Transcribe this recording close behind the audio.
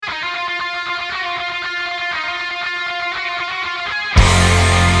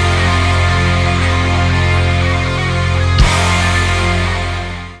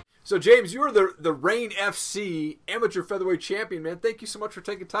So, James, you are the Reign FC amateur featherweight champion, man. Thank you so much for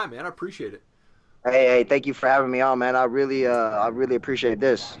taking time, man. I appreciate it. Hey, thank you for having me on, man. I really appreciate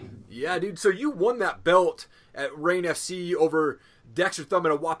this. Yeah, dude. So you won that belt at Reign FC over Dexter Thumb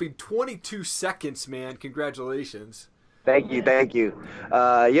in a whopping 22 seconds, man. Congratulations. Thank you.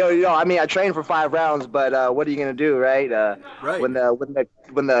 I mean, I trained for 5 rounds, but what are you gonna do, right? Right. When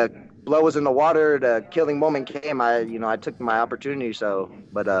the blow was in the water, the killing moment came. I took my opportunity. So,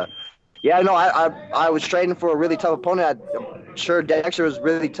 but I was training for a really tough opponent. I'm sure Dexter was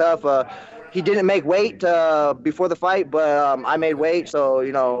really tough. He didn't make weight before the fight, but I made weight. So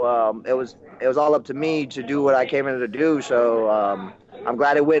it was all up to me to do what I came in to do. So I'm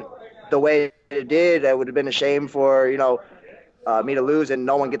glad it went the way it did. It would have been a shame for me to lose and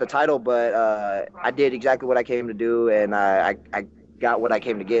no one get the title, but I did exactly what I came to do, and I got what I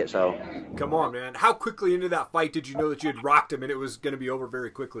came to get. So come on, man. How quickly into that fight did you know that you had rocked him and it was going to be over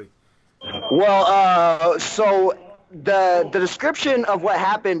very quickly? Well, so the description of what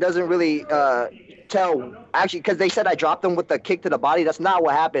happened doesn't really tell, actually, because they said I dropped him with the kick to the body. That's not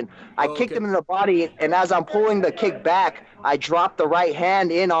what happened. I kicked him in the body, and as I'm pulling the kick back, I dropped the right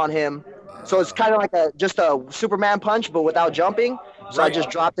hand in on him. So it's kind of like just a Superman punch, but without jumping. So I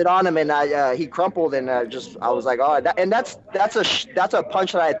just dropped it on him, and he crumpled, and I was like, oh, that's a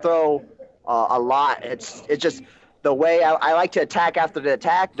punch that I throw a lot. It's just the way I like to attack after the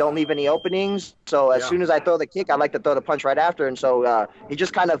attack, don't leave any openings. So as soon as I throw the kick, I like to throw the punch right after. And so he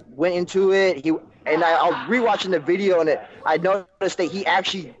just kind of went into it. I was rewatching the video, and I noticed that he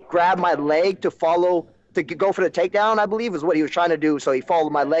actually grabbed my leg to go for the takedown, I believe, is what he was trying to do. So he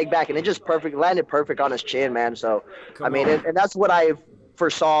followed my leg back, and it just landed perfect on his chin, man. So, and that's what I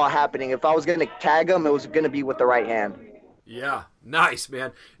foresaw happening. If I was going to tag him, it was going to be with the right hand. Yeah, nice,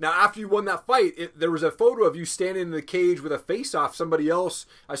 man. Now, after you won that fight, there was a photo of you standing in the cage with a face-off somebody else.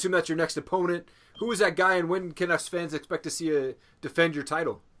 I assume that's your next opponent. Who is that guy, and when can us fans expect to see you defend your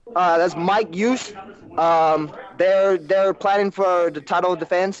title? That's Mike Hughes. They're planning for the title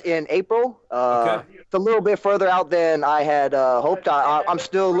defense in April. Okay. It's a little bit further out than I had hoped. I'm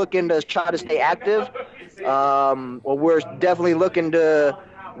still looking to try to stay active. We're definitely looking to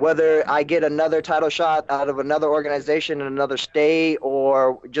whether I get another title shot out of another organization in another state,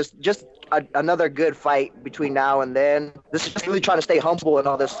 or just another good fight between now and then. This is just really trying to stay humble in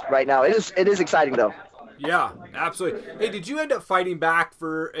all this right now. It is exciting though. Yeah, absolutely. Hey, did you end up fighting back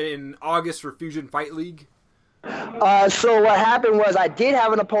in August for Fusion Fight League? So what happened was I did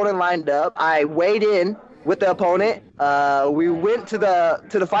have an opponent lined up. I weighed in with the opponent. We went to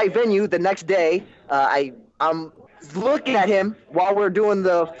the fight venue the next day. I'm looking at him while we're doing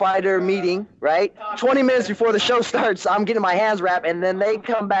the fighter meeting, right? 20 minutes before the show starts, I'm getting my hands wrapped, and then they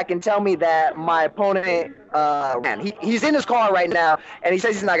come back and tell me that my opponent he's in his car right now, and he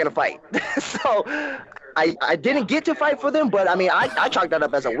says he's not going to fight. So I didn't get to fight for them, but I mean, I chalked that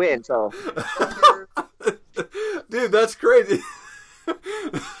up as a win. So, dude, that's crazy,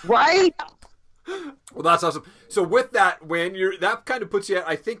 right? Well, that's awesome. So with that win, that kind of puts you at,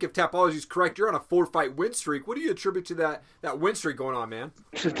 I think if Tapology is correct, you're on a 4-fight win streak. What do you attribute to that win streak going on, man?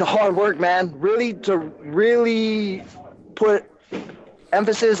 It's the hard work, man. Really put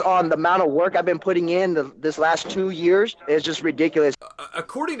emphasis on the amount of work I've been putting in this last 2 years. It's just ridiculous.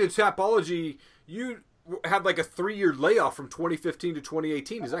 According to Tapology, you had like a 3-year layoff from 2015 to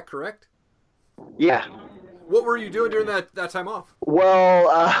 2018. Is that correct? Yeah. What were you doing during that time off? Well,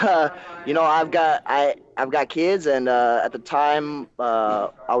 I've got kids, and at the time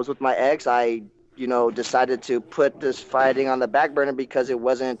I was with my ex. I decided to put this fighting on the back burner because it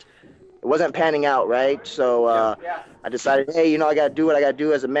wasn't panning out, right? So I decided, hey, I got to do what I got to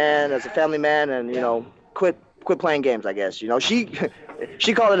do as a man, as a family man, and quit playing games, I guess.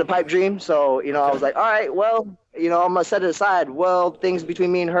 She called it a pipe dream, so I was like, all right, well, I'm gonna set it aside. Well, things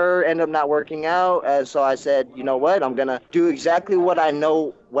between me and her ended up not working out, and so I said, you know what, I'm gonna do exactly what I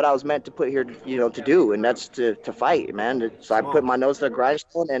know what I was meant to put here, to do, and that's to fight, man. So I put my nose to the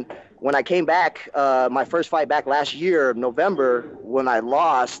grindstone, and when I came back, my first fight back last year, November, when I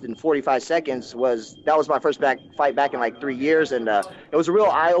lost in 45 seconds, was my first fight back in like 3 years, and it was a real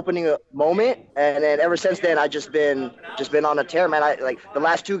eye-opening moment. And then ever since then, I just been on a tear, man. Like the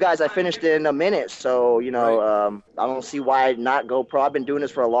last 2 guys I finished in a minute, so I don't see why not go pro. I've been doing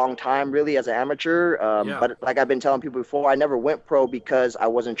this for a long time, really, as an amateur. But like I've been telling people before, I never went pro because I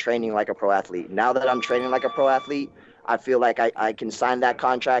wasn't training like a pro athlete. Now that I'm training like a pro athlete, I feel like I can sign that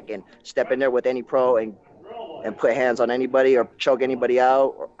contract and step in there with any pro and and put hands on anybody or choke anybody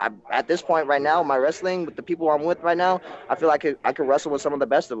out. At this point right now, my wrestling with the people I'm with right now, I feel like I could wrestle with some of the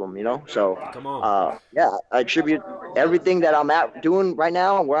best of them, you know? So, come on. yeah, I attribute everything that I'm doing right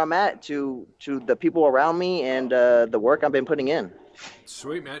now and where I'm at to the people around me and the work I've been putting in.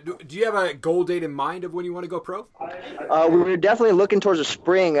 Sweet, man. Do you have a goal date in mind of when you want to go pro? We were definitely looking towards the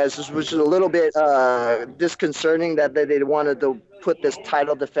spring, as this was a little bit disconcerting that they wanted to put this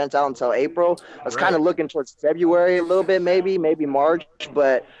title defense out until April. I was kind of looking towards February a little bit, maybe March,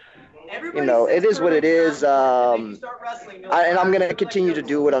 but you know, it is what it is. And I'm going to continue to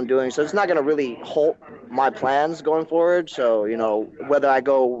do what I'm doing. So it's not going to really halt my plans going forward. So, you know, whether I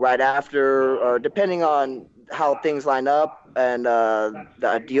go right after or depending on how things line up and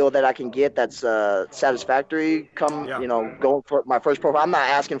the deal that I can get that's satisfactory you know, going for my first profile. I'm not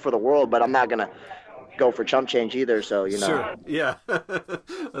asking for the world, but I'm not going to go for chump change either. So, you know. Sure. Yeah.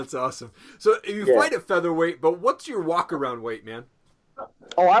 That's awesome. So you fight at featherweight, but what's your walk around weight, man?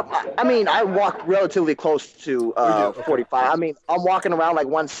 Oh, I mean, I walk relatively close to 45. I mean, I'm walking around like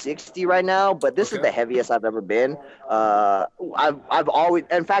 160 right now, but this is the heaviest I've ever been. I've always,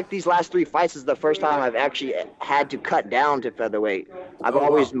 in fact, these last 3 fights is the first time I've actually had to cut down to featherweight. I've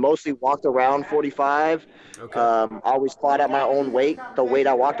always mostly walked around 45. Always fought at my own weight, the weight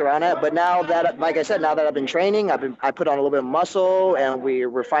I walked around at. But now that, like I said, now that I've been training, I put on a little bit of muscle, and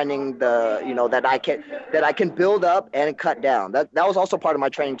we're finding that I can build up and cut down. That was also part of my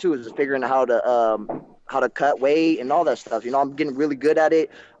training too, is figuring out how to cut weight and all that stuff. You know, I'm getting really good at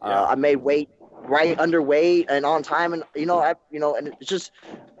it. I made weight right underweight and on time, and and it's just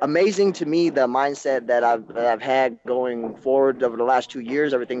amazing to me the mindset that I've had going forward over the last 2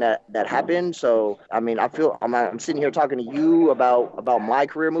 years, everything that happened. So I mean, I'm sitting here talking to you about my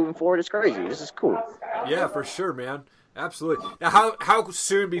career moving forward. It's crazy. This is cool. Yeah, for sure, man. Absolutely. Now, how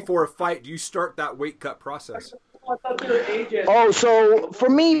soon before a fight do you start that weight cut process? Oh, so for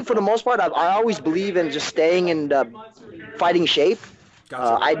me, for the most part, I always believe in just staying in the fighting shape.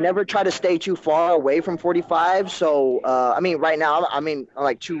 Gotcha. I never try to stay too far away from 45. So, I mean, right now, I'm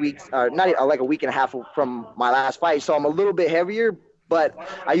like 2 weeks, not like a week and a half from my last fight. So I'm a little bit heavier, but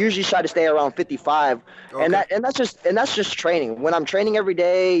I usually try to stay around 55. Okay. And that's just training. When I'm training every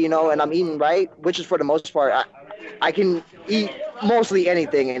day, you know, and I'm eating right, which is for the most part, I can eat mostly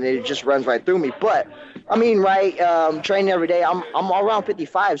anything and it just runs right through me. But I mean, right, training every day, I'm around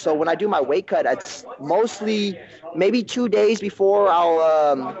 55. So when I do my weight cut, it's mostly maybe 2 days before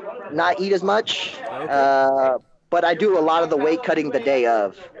I'll not eat as much. Okay. But I do a lot of the weight cutting the day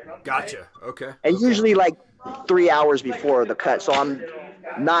of. Gotcha. Okay. And usually like 3 hours before the cut. So I'm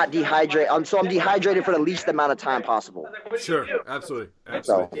not dehydrated. I'm dehydrated for the least amount of time possible. Sure. Absolutely.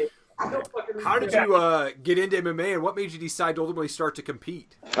 So, how did you get into MMA, and what made you decide to ultimately start to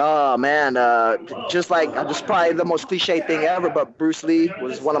compete? Oh man, just probably the most cliche thing ever, but Bruce Lee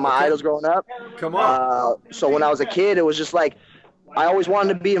was one of my idols growing up. Come on. So when I was a kid, it was just like I always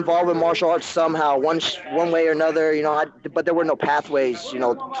wanted to be involved in martial arts somehow, one way or another, you know. But there were no pathways, you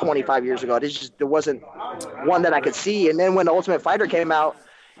know, 25 years ago. There wasn't one that I could see. And then when the Ultimate Fighter came out,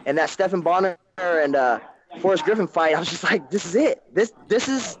 and that Stephan Bonnar and Forrest Griffin fight, I was just like, this is it. This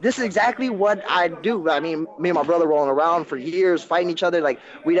is exactly what I do. I mean, me and my brother rolling around for years, fighting each other. Like,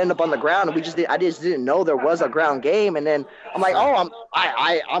 we'd end up on the ground, and I just didn't know there was a ground game. And then I'm like, oh,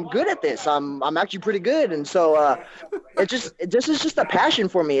 I'm good at this. I'm actually pretty good. And so this is just a passion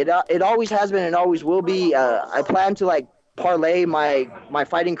for me. It always has been and always will be. I plan to like parlay my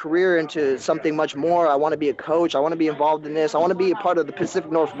fighting career into something much more. I want to be a coach. I want to be involved in this. I want to be a part of the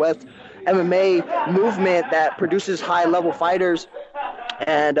Pacific Northwest MMA movement that produces high-level fighters.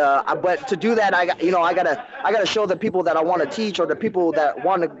 And but to do that, I gotta show the people that I want to teach, or the people that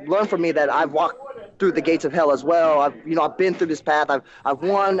want to learn from me, that I've walked through the gates of hell as well. I've been through this path. I've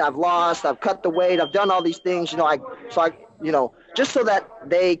won, I've lost, I've cut the weight, I've done all these things. Just so that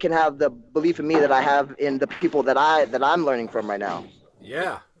they can have the belief in me that I have in the people that I'm learning from right now.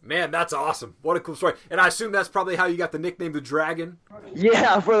 Yeah. Man, that's awesome. What a cool story. And I assume that's probably how you got the nickname The Dragon?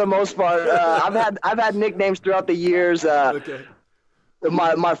 Yeah, for the most part. I've had nicknames throughout the years. Okay.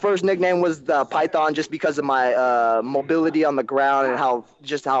 My first nickname was the Python, just because of my mobility on the ground and how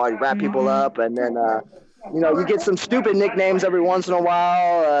I wrap people up. And then, you get some stupid nicknames every once in a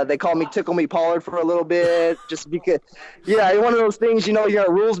while. They call me Tickle Me Pollard for a little bit, just because, one of those things, you're at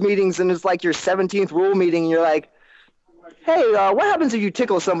rules meetings and it's like your 17th rule meeting and you're like, hey, what happens if you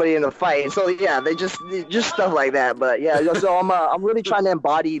tickle somebody in a fight? And so they just stuff like that. But so I'm really trying to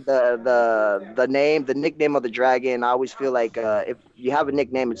embody the name, the nickname of the Dragon. I always feel like if you have a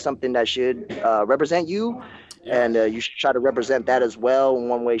nickname, it's something that should represent you, and you should try to represent that as well in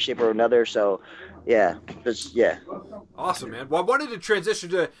one way, shape, or another. So yeah, just yeah. Awesome, man. Well, I wanted to transition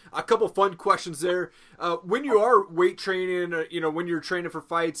to a couple fun questions there. When you are weight training, when you're training for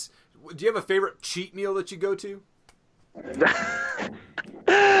fights, do you have a favorite cheat meal that you go to?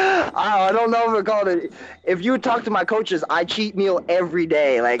 I don't know if we call it. If you talk to my coaches, I cheat meal every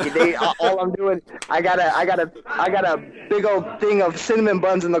day. Like all I'm doing, I got a big old thing of cinnamon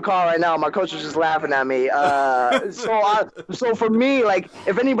buns in the car right now. My coach is just laughing at me. So for me, like,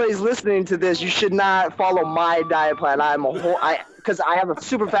 if anybody's listening to this, you should not follow my diet plan. Because I have a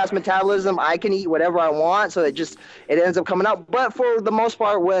super fast metabolism. I can eat whatever I want, so it ends up coming out. But for the most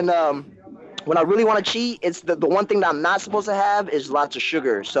part, when I really want to cheat, it's the one thing that I'm not supposed to have is lots of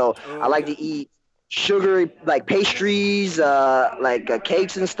sugar. So I like to eat sugary, like pastries,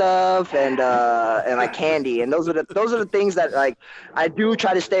 cakes and stuff, and like candy. And those are the things that, like, I do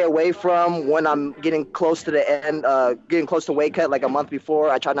try to stay away from when I'm getting close to the end, getting close to weight cut, like a month before.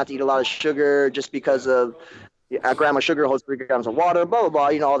 I try not to eat a lot of sugar just because of a gram of sugar holds 3 grams of water, blah, blah,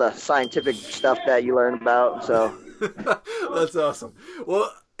 blah. All the scientific stuff that you learn about. So that's awesome.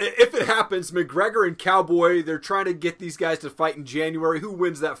 Well, if it happens, McGregor and Cowboy, they're trying to get these guys to fight in January. Who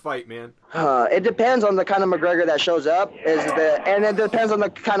wins that fight, man? It depends on the kind of McGregor that shows up. And it depends on the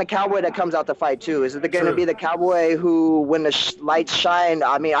kind of Cowboy that comes out to fight, too. Is it going to be the Cowboy who, when the lights shine,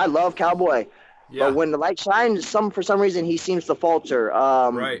 I mean, I love Cowboy. Yeah. But when the light shines, for some reason, he seems to falter.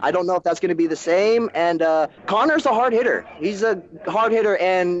 Right. I don't know if that's going to be the same. And Conor's a hard hitter. He's a hard hitter,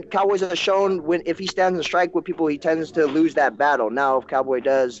 and Cowboys have shown if he stands and strike with people, he tends to lose that battle. Now, if Cowboy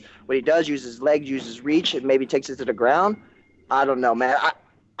does what he does, uses his legs, uses reach, and maybe takes it to the ground, I don't know, man.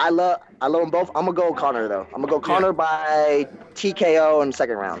 I love them both. I'm going to go Conor, though. I'm going to go Conor by TKO in the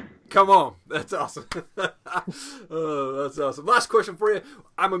second round. Come on. That's awesome. Oh, that's awesome. Last question for you.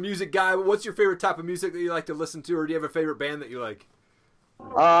 I'm a music guy. What's your favorite type of music that you like to listen to, or do you have a favorite band that you like?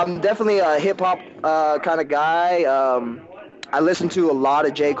 I'm definitely a hip-hop kind of guy. I listen to a lot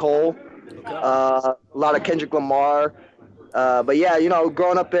of J. Cole, a lot of Kendrick Lamar. But, yeah,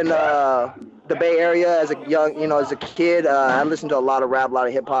 growing up in the Bay Area as a kid, I listened to a lot of rap, a lot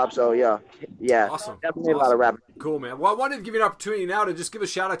of hip-hop. So, yeah, awesome. Definitely a lot of rap. Cool, man. Well, I wanted to give you an opportunity now to just give a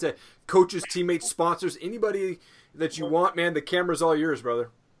shout out to coaches, teammates, sponsors, anybody that you want, man. The camera's all yours,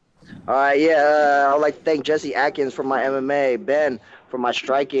 brother. All right, I'd like to thank Jesse Atkins for my MMA, Ben for my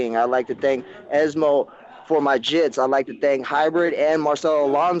striking. I'd like to thank Esmo for my jits. I'd like to thank Hybrid and Marcelo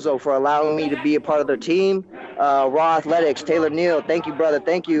Alonso for allowing me to be a part of their team. Raw Athletics, Taylor Neal, thank you, brother.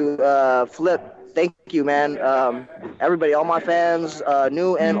 Thank you, Flip. Thank you, man. Everybody, all my fans,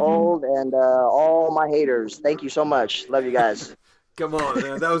 new and old, and all my haters. Thank you so much. Love you guys. Come on,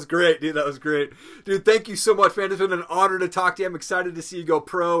 man. That was great, dude. That was great. Dude, thank you so much, man. It's been an honor to talk to you. I'm excited to see you go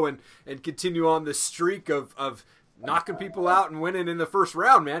pro and continue on this streak of knocking people out and winning in the first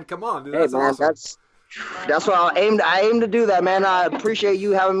round, man. Come on, dude. That's awesome. That's what I aim to do that, man. I appreciate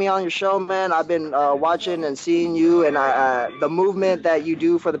you having me on your show, man. I've been watching and seeing you, and the movement that you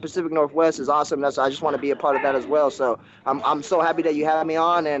do for the Pacific Northwest is awesome. I just want to be a part of that as well. So I'm so happy that you have me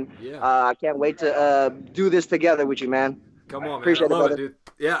on, and I can't wait to do this together with you, man. Come on, man. Appreciate I love it, dude.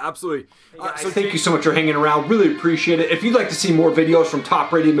 Yeah, absolutely. So thank you so much for hanging around. Really appreciate it. If you'd like to see more videos from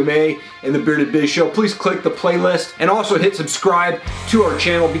Top Rated MMA and the Bearded Biz Show, please click the playlist and also hit subscribe to our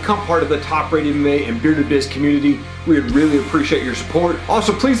channel. Become part of the Top Rated MMA and Bearded Biz community. We would really appreciate your support.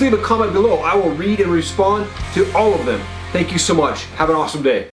 Also, please leave a comment below. I will read and respond to all of them. Thank you so much. Have an awesome day.